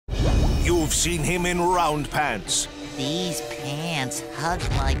You've seen him in round pants. These pants hug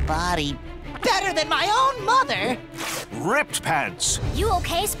my body better than my own mother. Ripped pants. You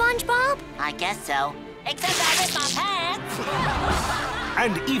okay, SpongeBob? I guess so. Except I ripped my pants.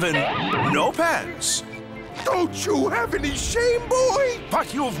 And even no pants. Don't you have any shame, boy?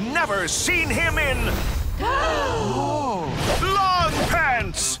 But you've never seen him in long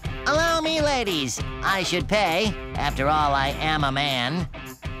pants. Allow me, ladies. I should pay. After all, I am a man.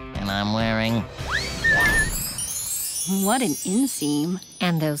 And I'm wearing... What an inseam.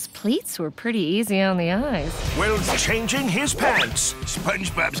 And those pleats were pretty easy on the eyes. Well, changing his pants.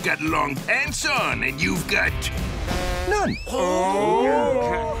 SpongeBob's got long pants on, and you've got... none.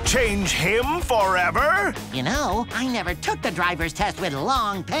 Change him forever? You know, I never took the driver's test with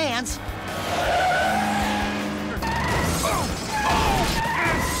long pants. Hey,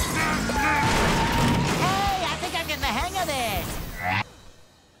 I think I'm getting the hang of this.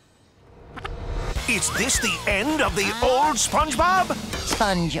 Is this the end of the old SpongeBob?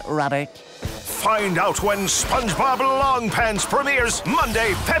 Sponge Robert. Find out when SpongeBob LongPants premieres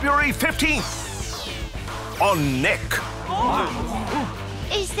Monday, February 15th on Nick.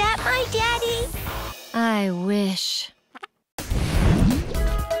 Is that my daddy? I wish.